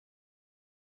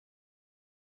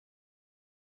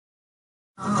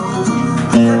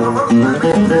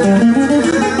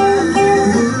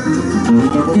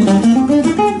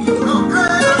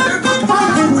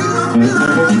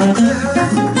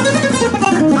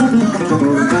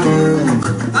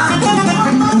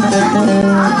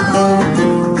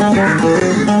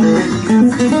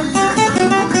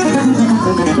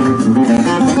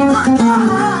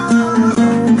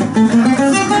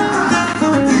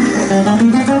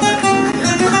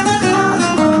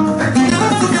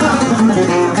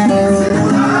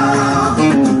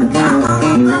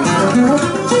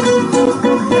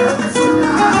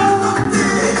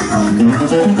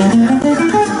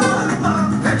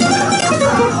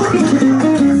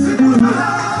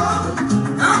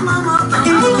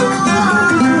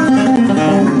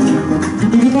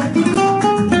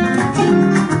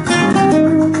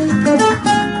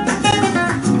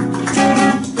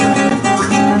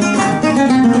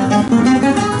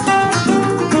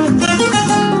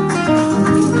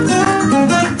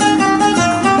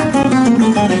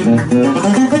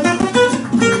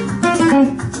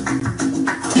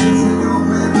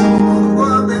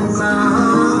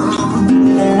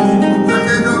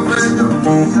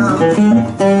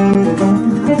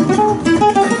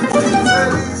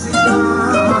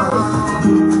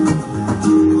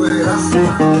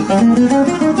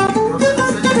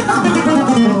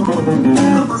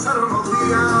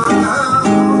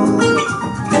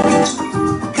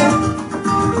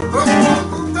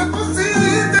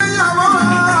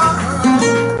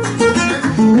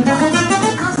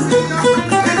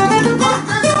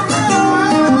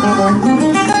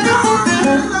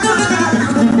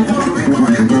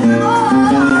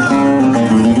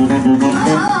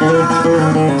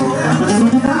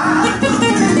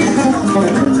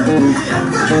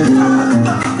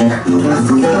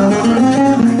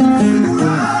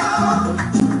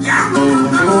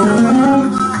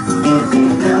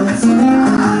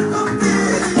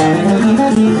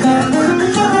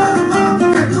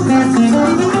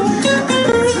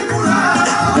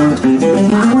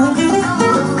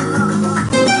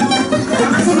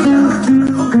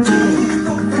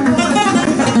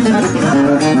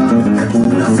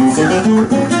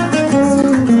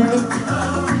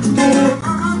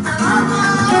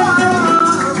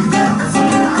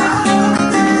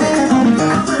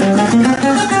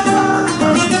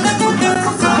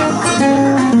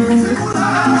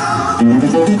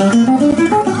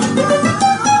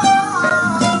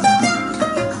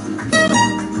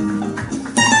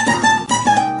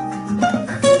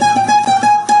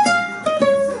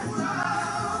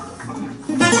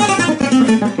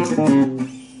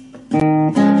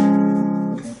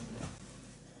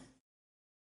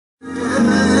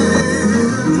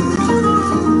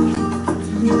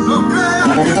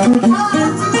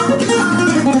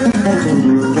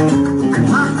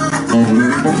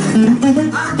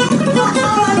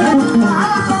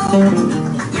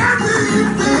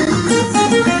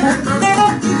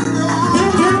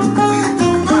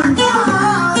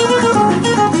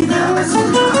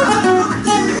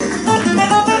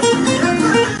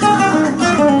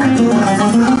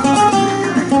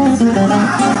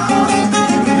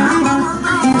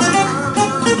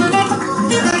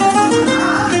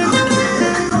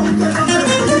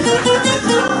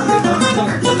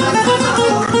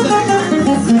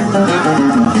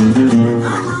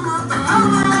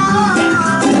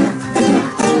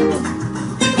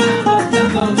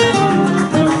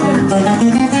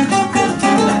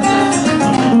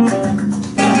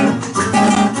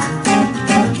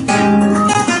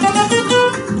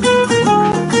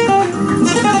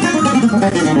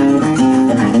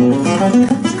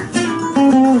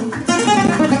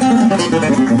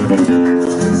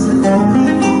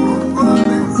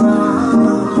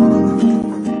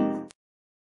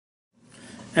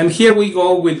And here we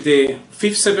go with the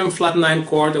 5/7 flat 9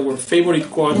 chord, our favorite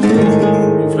chord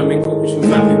in flamenco, which in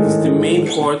fact is the main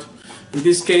chord. In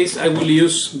this case, I will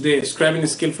use the Scriabin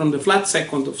scale from the flat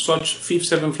second of such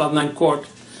 5/7 flat 9 chord.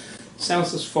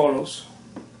 Sounds as follows.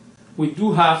 We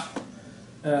do have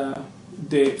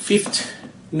the fifth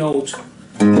note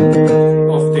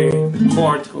of the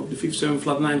chord of the 5/7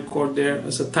 flat 9 chord there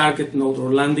as a target note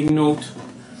or landing note.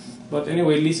 But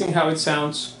anyway, listen how it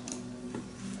sounds.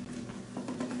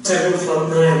 7 flat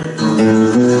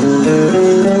 9.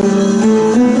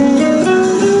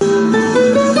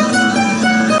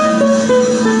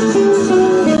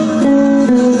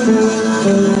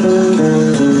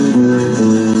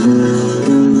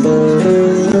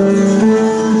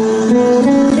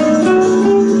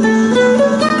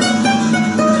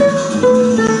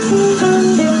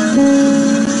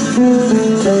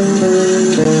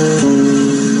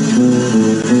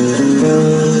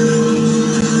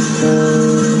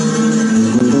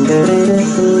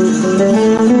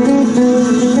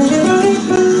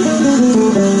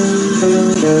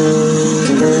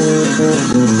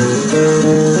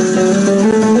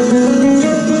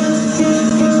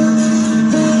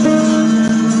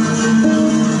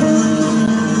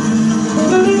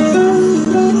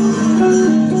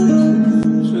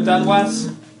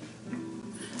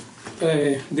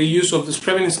 the use of the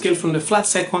Scriabin scale from the flat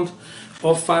second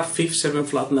of a 5/7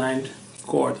 flat 9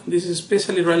 chord. This is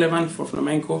especially relevant for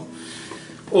flamenco.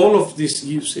 All of these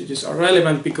usages are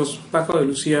relevant because Paco de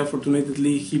Lucia,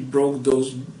 fortunately, he broke those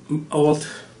old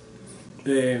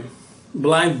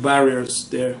blind barriers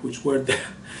there, which were there.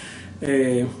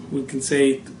 We can say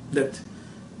that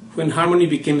when harmony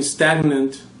became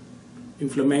stagnant in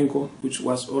flamenco, which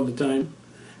was all the time,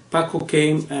 Paco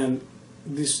came and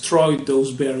destroyed those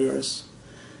barriers.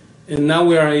 And now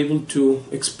we are able to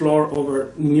explore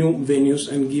over new venues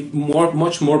and give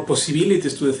much more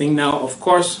possibilities to the thing. Now, of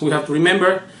course, we have to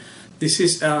remember this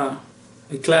is a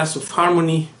class of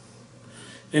harmony,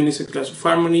 and it's a class of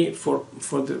harmony for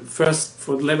the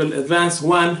level advanced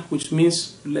 1, which means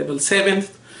level 7th.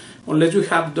 Unless we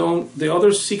have done the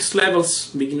other 6 levels,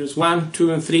 beginners 1, 2,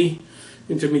 and 3,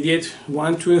 intermediate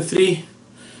 1, 2, and 3,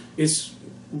 it's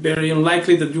very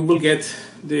unlikely that you will get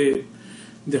the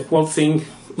whole thing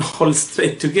all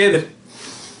straight together,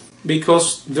 because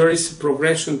there is a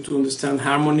progression to understand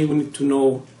harmony. We need to know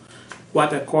what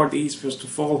a chord is, first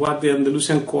of all, what the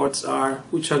Andalusian chords are,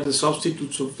 which are the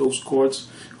substitutes of those chords,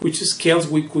 which scales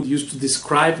we could use to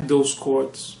describe those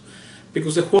chords.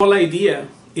 Because the whole idea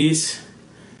is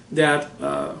that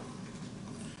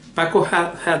Paco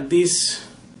had this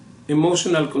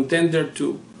emotional contender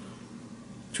to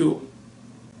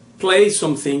play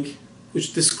something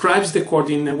which describes the chord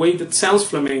in a way that sounds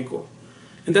flamenco.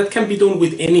 And that can be done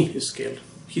with any scale.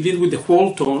 He did with the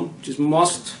whole tone, which is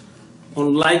most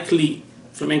unlikely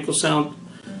flamenco sound,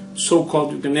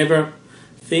 so-called, you can never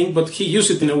think, but he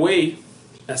used it in a way,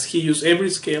 as he used every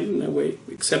scale in a way,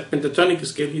 except pentatonic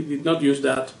scale, he did not use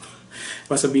that. It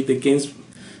was a bit against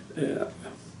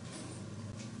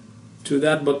to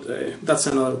that, but that's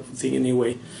another thing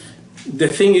anyway. The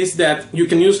thing is that you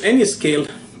can use any scale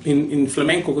in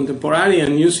flamenco contemporary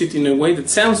and use it in a way that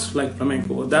sounds like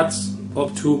flamenco. That's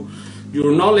up to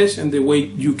your knowledge and the way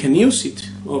you can use it,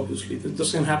 obviously. That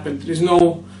doesn't happen. There is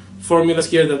no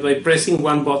formulas here that by pressing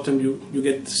one button you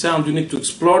get the sound. You need to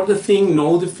explore the thing,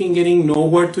 know the fingering, know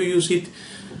where to use it,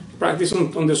 practice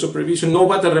on the supervision, know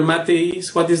what the remate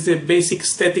is, what is the basic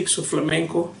aesthetics of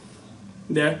flamenco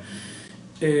there.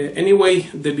 Anyway,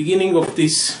 the beginning of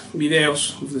these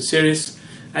videos of the series,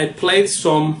 I played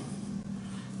some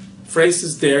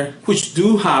phrases there which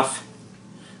do have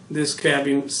the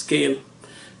Skype scale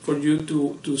for you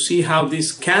to see how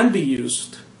this can be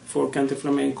used for cante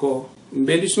flamenco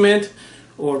embellishment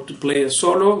or to play a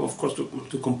solo, of course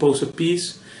to compose a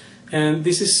piece. And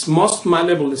this is most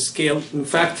malleable scale. In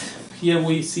fact, here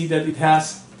we see that it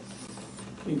has,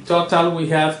 in total we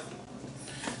have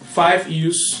 5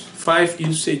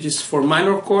 usages for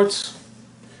minor chords,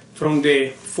 from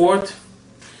the 4th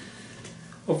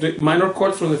of the minor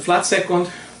chord, from the flat 2nd,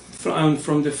 and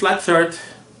from the flat 3rd,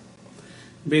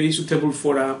 very suitable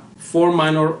for a 4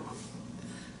 minor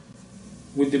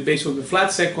with the bass of the flat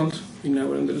 2nd in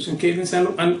our Andalusian cadence,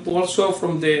 and also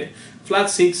from the flat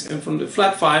 6 and from the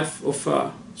flat 5 of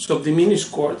a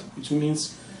subdiminished chord, which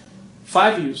means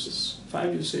 5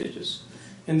 usages.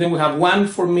 And then we have 1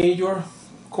 for major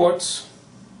chords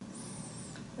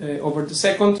over the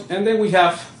 2nd, and then we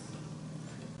have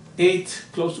 8,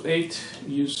 close to 8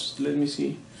 use. Let me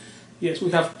see. Yes,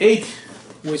 we have 8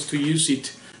 ways to use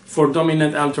it for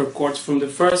dominant alto chords, from the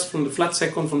 1st, from the flat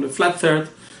 2nd, from the flat 3rd,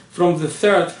 from the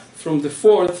 3rd, from the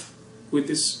 4th, with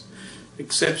this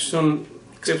exceptional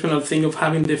thing of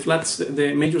having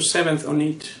the major 7th on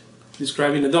it,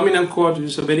 describing a dominant chord, which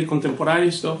is a very contemporary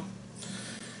stuff.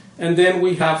 And then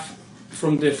we have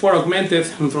from the 4 augmented,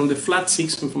 and from the flat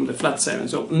 6, and from the flat 7.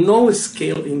 So no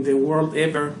scale in the world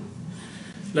ever,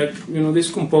 like, you know,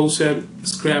 this composer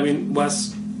Scriabin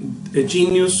was a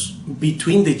genius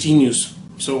between the genius.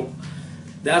 So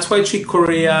that's why Chick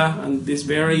Corea and these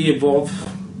very evolved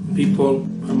people,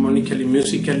 harmonically,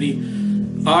 musically,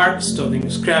 are studying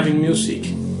Scriabin music,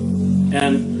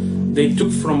 and they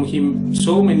took from him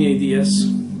so many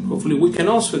ideas. Hopefully we can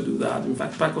also do that. In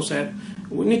fact, Paco said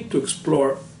we need to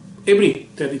explore every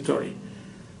territory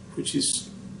which is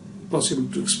possible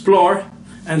to explore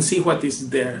and see what is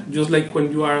there. Just like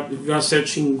when you are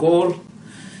searching gold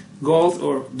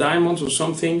or diamonds or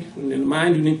something in the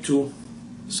mind, you need to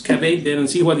excavate there and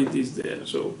see what it is there.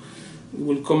 So it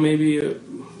will come maybe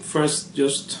first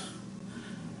just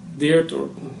dirt, or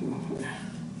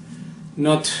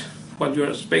not what you are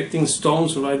expecting,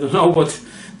 stones, or I don't know. But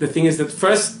the thing is that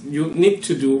first you need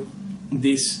to do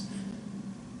this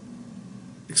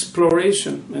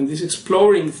exploration, and this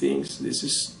exploring things, this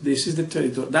is the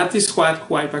territory. That is why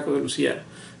Paco de Lucia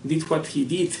did what he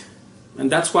did, and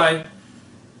that's why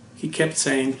he kept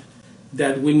saying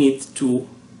that we need to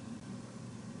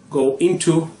go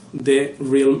into the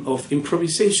realm of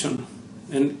improvisation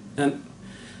and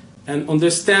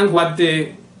understand what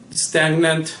the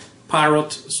stagnant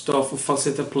parrot stuff of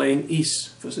falsetto playing is.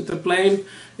 Falsetto playing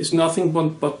is nothing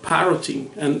but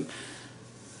parroting, and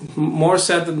more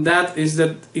sad than that is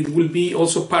that it will be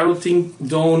also parroting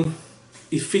done.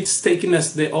 If it's taken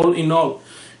as the all in all,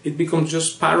 it becomes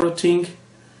just parroting,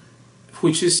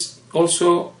 which is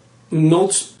also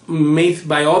notes made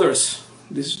by others.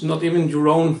 This is not even your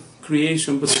own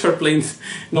creation, but you're playing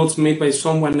notes made by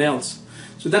someone else.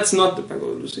 So that's not the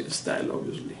Paco de Lucia style,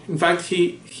 obviously. In fact,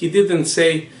 he didn't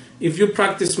say, if you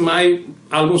practice my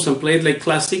albums and play it like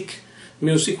classic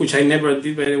music, which I never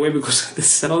did, by the way, because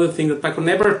that's another thing, that Paco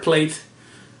never played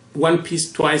one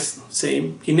piece twice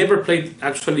same. He never played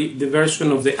actually the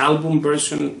version of the album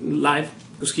version live,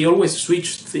 because he always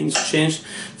switched things, changed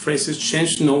phrases,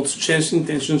 changed notes, changed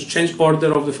intentions, changed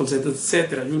order of the falsetto,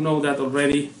 etc. You know that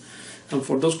already. And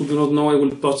for those who do not know, I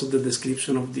will post the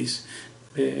description of this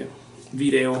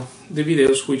video, the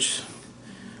videos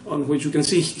on which you can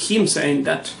see him saying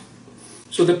that.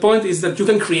 So the point is that you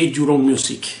can create your own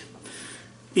music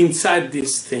inside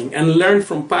this thing and learn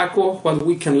from Paco what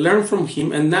we can learn from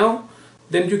him, and now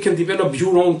then you can develop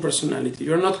your own personality.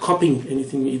 You're not copying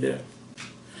anything either,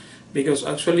 because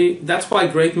actually that's why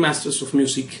great masters of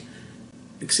music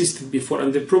existed before,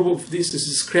 and the proof of this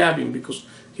is Scriabin, because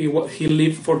he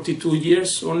lived 42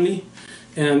 years only,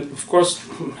 and of course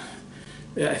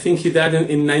I think he died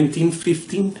in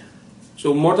 1915,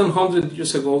 so more than 100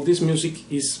 years ago. His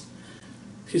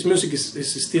music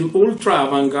is still ultra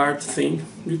avant-garde thing.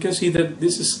 You can see that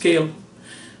this scale,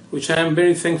 which I am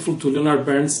very thankful to Leonard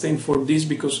Bernstein for this,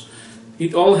 because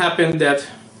it all happened that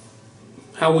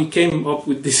how we came up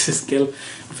with this scale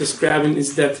of Scriabin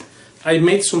is that I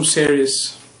made some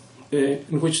series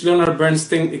in which Leonard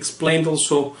Bernstein explained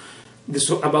also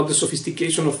about the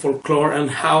sophistication of folklore and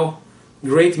how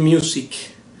great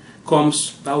music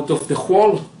comes out of the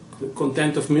whole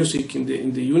content of music in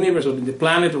the universe or in the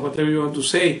planet or whatever you want to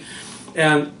say,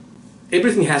 and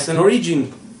everything has an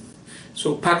origin.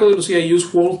 So Paco de Lucia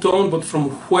used whole tone, but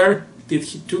from where did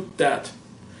he took that?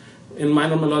 In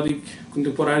minor melodic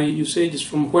contemporary usages,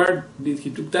 from where did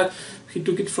he took that? He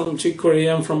took it from Chick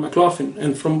Corea and from McLaughlin,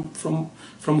 and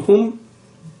from whom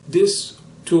these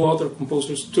two other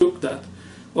composers took that.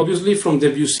 Obviously from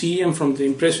Debussy and from the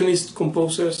Impressionist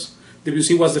composers.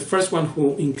 Debussy was the first one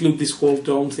who included this whole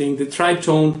tone thing. The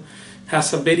tritone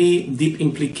has a very deep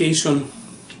implication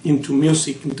into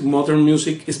music, into modern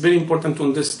music. It's very important to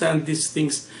understand these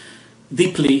things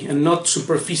deeply and not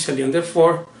superficially, and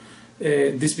therefore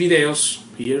these videos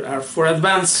here are for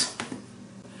advanced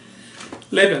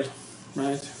level,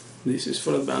 right? This is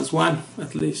for advanced 1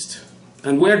 at least,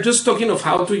 and we're just talking of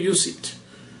how to use it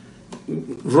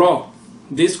raw,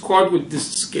 this chord with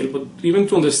this scale. But even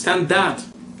to understand that,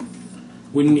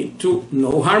 we need to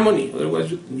know harmony,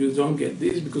 otherwise you don't get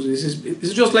this, because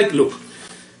it's just like, look,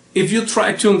 if you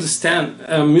try to understand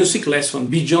a music lesson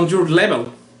beyond your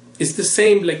level, it's the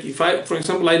same like if I, for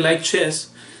example, I like chess,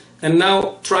 and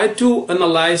now try to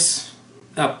analyze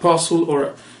a puzzle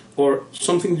or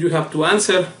something. You have to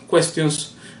answer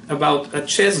questions about a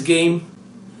chess game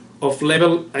of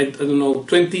level, I don't know,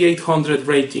 2800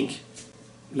 rating,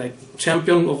 like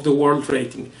champion of the world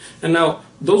rating. And now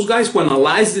those guys who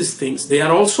analyze these things, they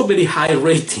are also very high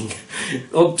rating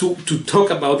to talk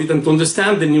about it and to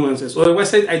understand the nuances.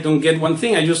 Otherwise I don't get one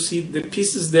thing, I just see the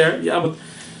pieces there. Yeah, but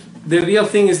the real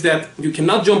thing is that you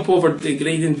cannot jump over the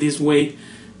gradient this way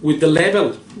with the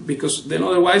level, because then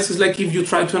otherwise it's like if you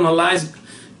try to analyze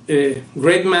a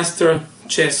great master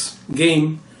chess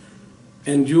game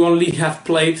and you only have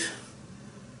played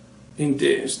in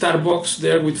the Starbucks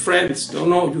there with friends.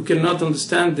 No, you cannot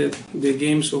understand the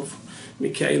games of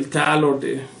Mikhail Tal or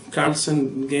the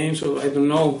Carlsen games, or I don't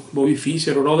know, Bobby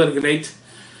Fischer or other great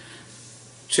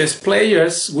chess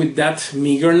players with that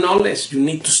meager knowledge. You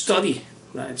need to study,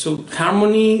 right? So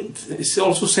harmony is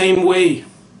also same way,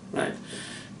 right?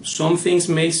 Some things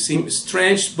may seem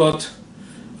strange, but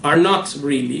are not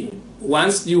really.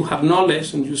 Once you have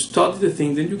knowledge and you study the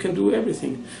thing, then you can do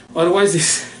everything. Otherwise,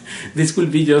 this will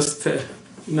be just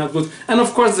not good. And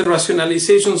of course, the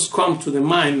rationalizations come to the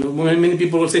mind. Many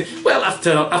people will say, well,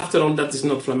 after all, that is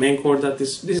not flamenco, or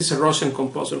this is a Russian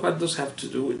composer. What does have to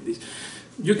do with this?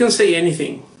 You can say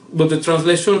anything, but the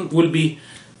translation will be,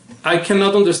 I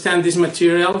cannot understand this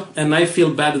material, and I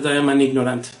feel bad that I am an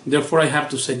ignorant. Therefore, I have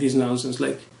to say this nonsense.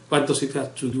 Like, what does it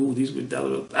have to do this with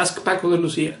that? Ask Paco de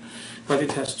Lucia what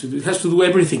it has to do. It has to do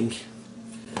everything.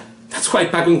 That's why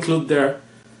Paco include their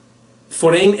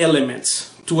foreign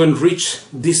elements to enrich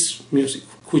this music,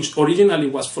 which originally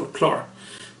was folklore.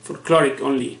 folkloric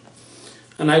only.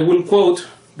 And I will quote,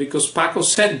 because Paco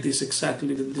said this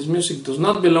exactly, that this music does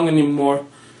not belong anymore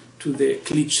to the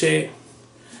cliché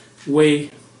way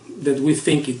that we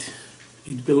think it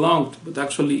belonged, but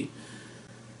actually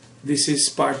this is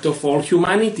part of all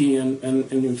humanity, and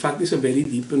in fact it's a very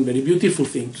deep and very beautiful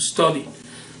thing to study.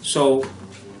 So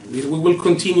we will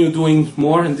continue doing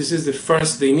more, and this is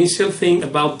the initial thing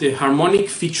about the harmonic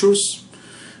features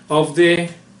of the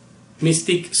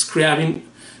mystic Scriabin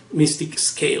mystic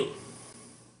scale.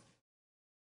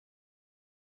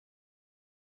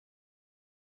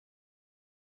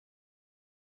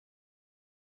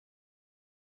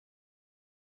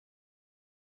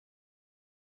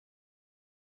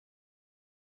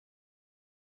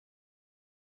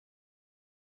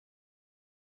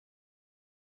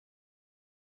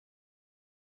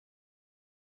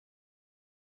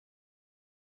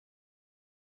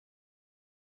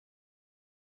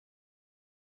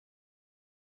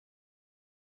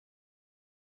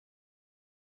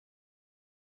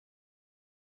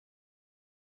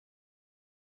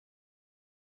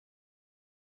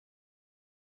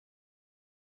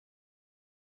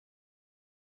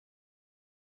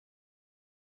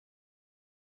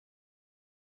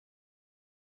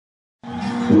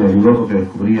 Me ayudó porque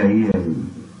descubrí ahí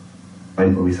la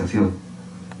improvisación.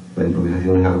 La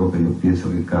improvisación es algo que yo pienso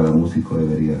que cada músico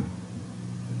del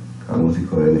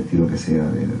estilo que sea,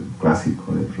 del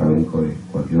clásico, del flamenco, de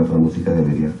cualquier otra música,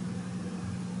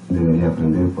 debería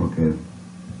aprender, porque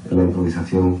la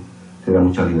improvisación te da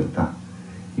mucha libertad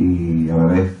y a la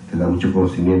vez te da mucho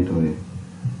conocimiento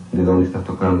de dónde estás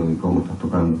tocando, de cómo estás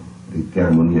tocando, de qué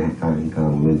armonías están en cada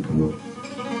momento, ¿no?